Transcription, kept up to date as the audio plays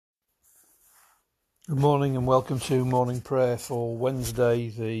Good morning and welcome to morning prayer for Wednesday,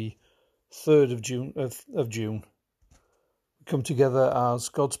 the 3rd of June. We come together as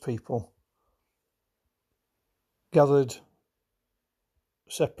God's people, gathered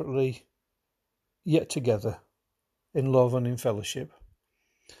separately, yet together in love and in fellowship.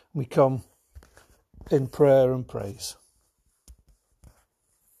 We come in prayer and praise.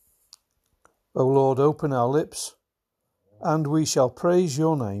 O Lord, open our lips, and we shall praise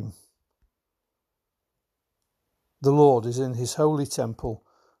your name. The Lord is in his holy temple.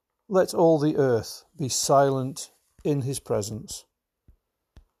 Let all the earth be silent in his presence.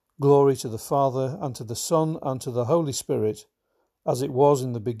 Glory to the Father, and to the Son, and to the Holy Spirit, as it was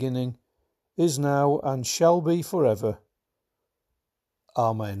in the beginning, is now, and shall be forever.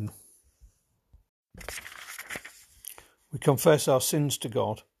 Amen. We confess our sins to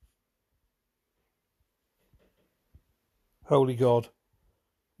God. Holy God,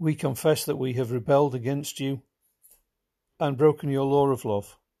 we confess that we have rebelled against you and broken your law of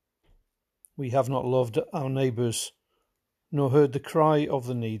love. We have not loved our neighbours, nor heard the cry of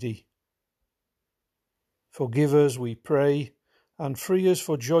the needy. Forgive us, we pray, and free us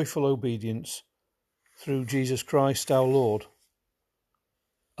for joyful obedience, through Jesus Christ our Lord.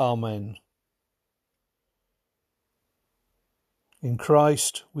 Amen. In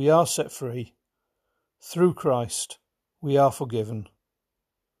Christ we are set free. Through Christ we are forgiven.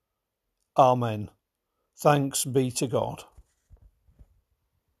 Amen. Thanks be to God.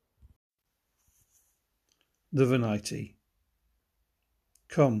 The Venite.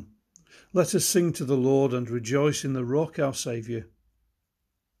 Come, let us sing to the Lord and rejoice in the rock our Saviour.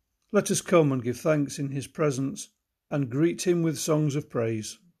 Let us come and give thanks in his presence and greet him with songs of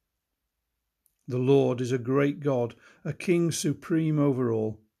praise. The Lord is a great God, a King supreme over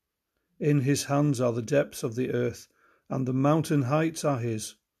all. In his hands are the depths of the earth, and the mountain heights are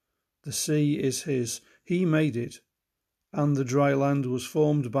his. The sea is his, he made it, and the dry land was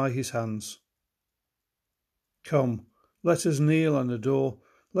formed by his hands. Come, let us kneel and adore,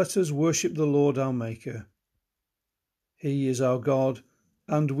 let us worship the Lord our Maker. He is our God,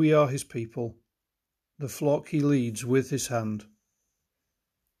 and we are his people, the flock he leads with his hand.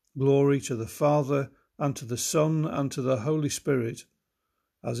 Glory to the Father, and to the Son, and to the Holy Spirit,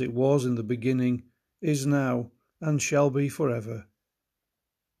 as it was in the beginning, is now, and shall be forever.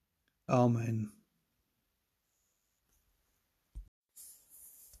 Amen.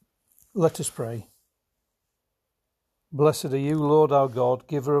 Let us pray. Blessed are you, Lord our God,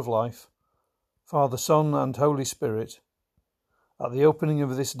 giver of life, Father, Son, and Holy Spirit. At the opening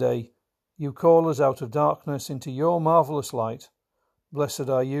of this day, you call us out of darkness into your marvellous light. Blessed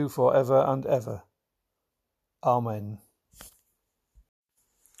are you for ever and ever. Amen.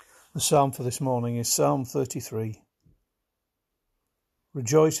 The psalm for this morning is Psalm 33.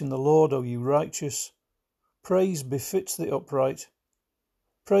 Rejoice in the Lord, O you righteous. Praise befits the upright.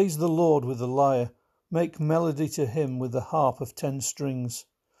 Praise the Lord with the lyre. Make melody to him with the harp of 10 strings.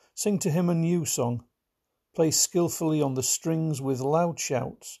 Sing to him a new song. Play skilfully on the strings with loud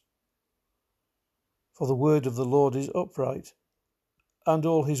shouts. For the word of the Lord is upright, and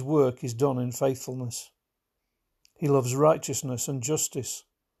all his work is done in faithfulness. He loves righteousness and justice.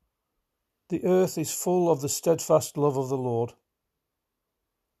 The earth is full of the steadfast love of the Lord.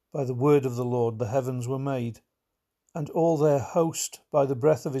 By the word of the Lord the heavens were made, and all their host by the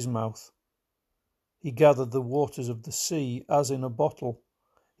breath of his mouth. He gathered the waters of the sea as in a bottle.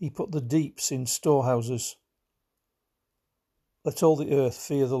 He put the deeps in storehouses. Let all the earth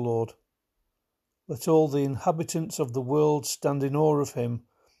fear the Lord. Let all the inhabitants of the world stand in awe of him,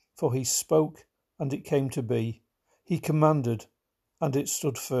 for he spoke, and it came to be. He commanded, and it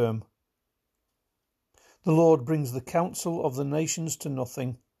stood firm. The Lord brings the counsel of the nations to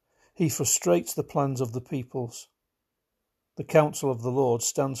nothing. He frustrates the plans of the peoples. The counsel of the Lord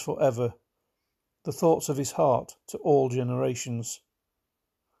stands for ever, the thoughts of his heart to all generations.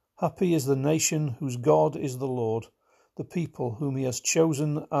 Happy is the nation whose God is the Lord, the people whom he has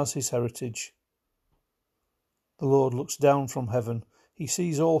chosen as his heritage. The Lord looks down from heaven. He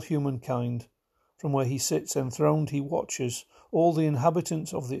sees all humankind. From where he sits enthroned he watches all the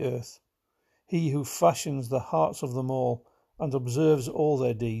inhabitants of the earth. He who fashions the hearts of them all and observes all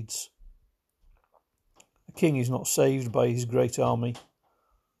their deeds. A king is not saved by his great army.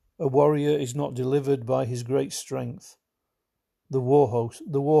 A warrior is not delivered by his great strength. The war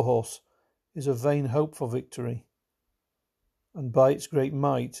horse is a vain hope for victory, and by its great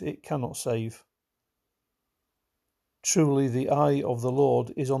might it cannot save. Truly the eye of the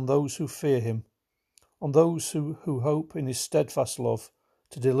Lord is on those who fear him, on those who hope in his steadfast love,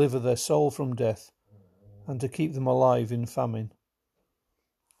 to deliver their soul from death, and to keep them alive in famine.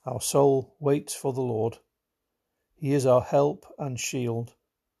 Our soul waits for the Lord. He is our help and shield.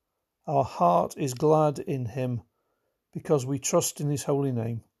 Our heart is glad in him, because we trust in his holy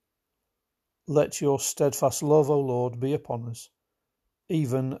name. Let your steadfast love, O Lord, be upon us,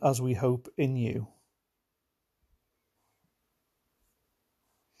 even as we hope in you.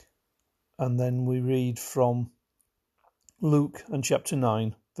 And then we read from Luke and chapter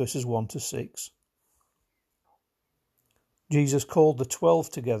 9, verses 1 to 6. Jesus called the 12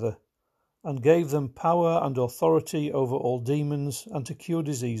 together and gave them power and authority over all demons and to cure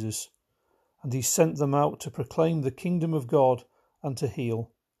diseases. And he sent them out to proclaim the kingdom of God and to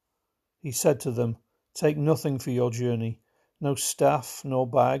heal. He said to them, Take nothing for your journey, no staff, nor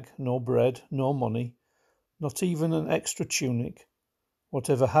bag, nor bread, nor money, not even an extra tunic.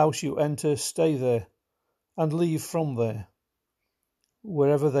 Whatever house you enter, stay there, and leave from there.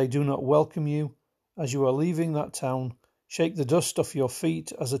 Wherever they do not welcome you, as you are leaving that town, shake the dust off your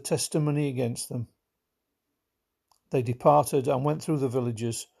feet as a testimony against them. They departed and went through the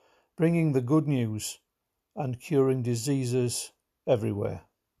villages, bringing the good news and curing diseases everywhere.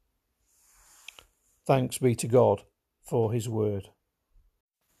 Thanks be to God for his word.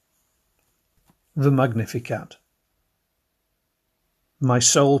 The Magnificat. My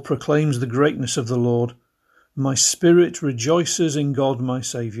soul proclaims the greatness of the Lord. My spirit rejoices in God my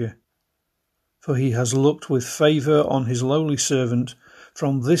Saviour. For he has looked with favour on his lowly servant.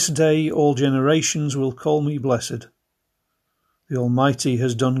 From this day all generations will call me blessed. The Almighty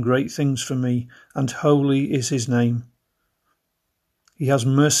has done great things for me, and holy is his name. He has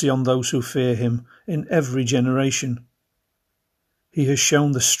mercy on those who fear him in every generation. He has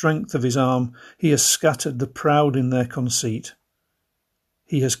shown the strength of his arm. He has scattered the proud in their conceit.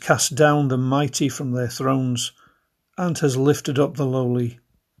 He has cast down the mighty from their thrones, and has lifted up the lowly.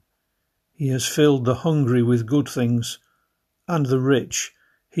 He has filled the hungry with good things, and the rich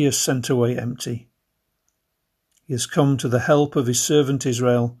he has sent away empty. He has come to the help of his servant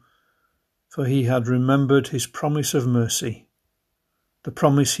Israel, for he had remembered his promise of mercy, the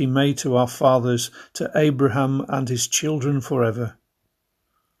promise he made to our fathers, to Abraham and his children forever.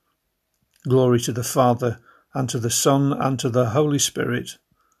 Glory to the Father, and to the Son, and to the Holy Spirit,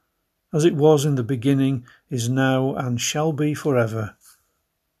 as it was in the beginning, is now, and shall be forever.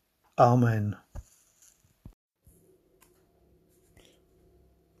 Amen.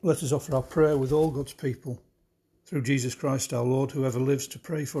 Let us offer our prayer with all God's people, through Jesus Christ our Lord, who ever lives to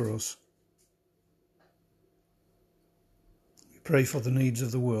pray for us. We pray for the needs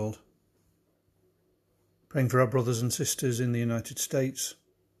of the world, praying for our brothers and sisters in the United States,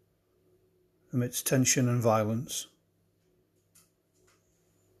 amidst tension and violence.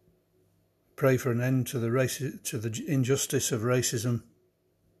 Pray for an end to the injustice of racism.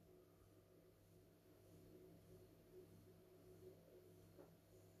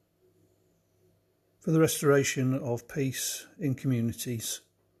 For the restoration of peace in communities.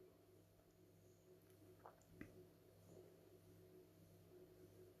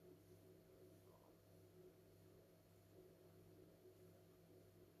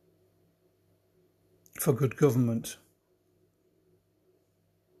 For good government,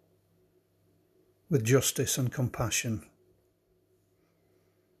 with justice and compassion.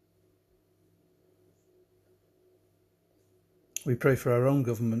 We pray for our own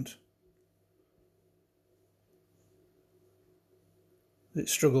government. It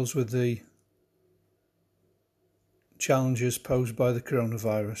struggles with the challenges posed by the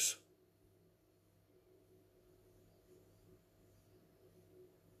coronavirus.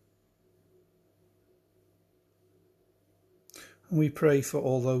 And we pray for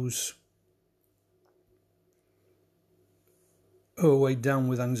all those who are weighed down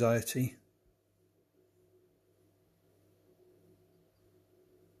with anxiety.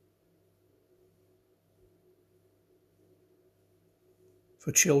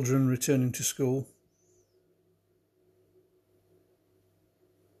 For children returning to school.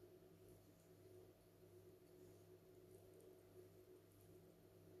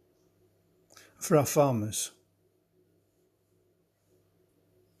 For our farmers.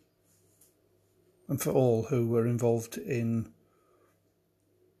 And for all who were involved in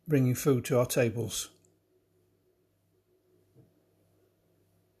bringing food to our tables.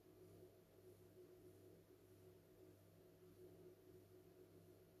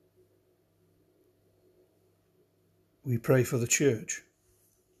 We pray for the Church.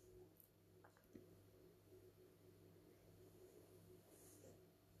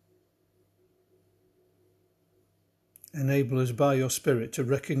 Enable us by your Spirit to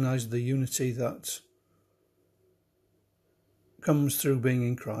recognise the unity that comes through being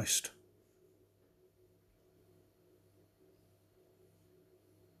in Christ.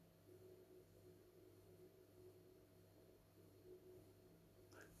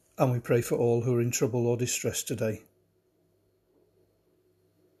 And we pray for all who are in trouble or distress today.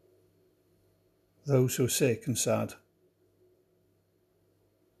 Those who are sick and sad.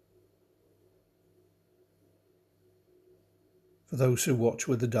 For those who watch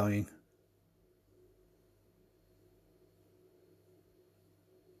with the dying.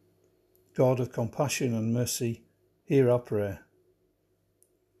 God of compassion and mercy, hear our prayer.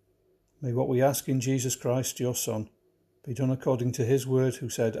 May what we ask in Jesus Christ, your Son, be done according to his word, who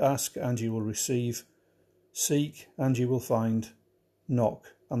said, "Ask and you will receive, seek and you will find,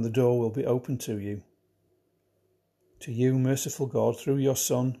 knock and the door will be opened to you." To you, merciful God, through your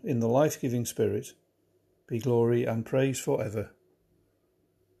Son, in the life-giving Spirit, be glory and praise forever.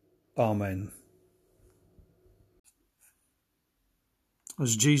 Amen.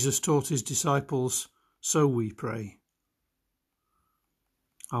 As Jesus taught his disciples, so we pray.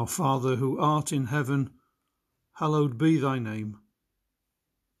 Our Father, who art in heaven, hallowed be thy name.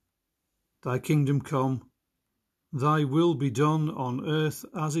 Thy kingdom come, thy will be done on earth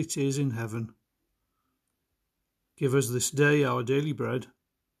as it is in heaven. Give us this day our daily bread,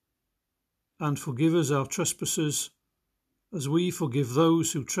 and forgive us our trespasses, as we forgive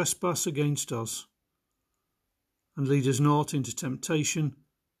those who trespass against us. And lead us not into temptation,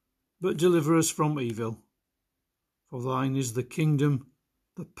 but deliver us from evil. For thine is the kingdom,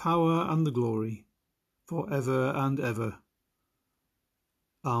 the power and the glory, for ever and ever.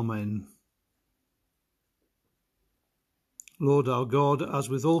 Amen. Lord our God, as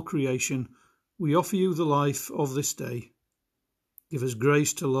with all creation, we offer you the life of this day. Give us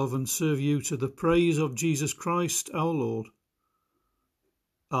grace to love and serve you to the praise of Jesus Christ our Lord.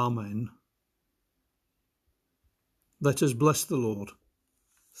 Amen. Let us bless the Lord.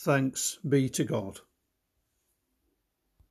 Thanks be to God.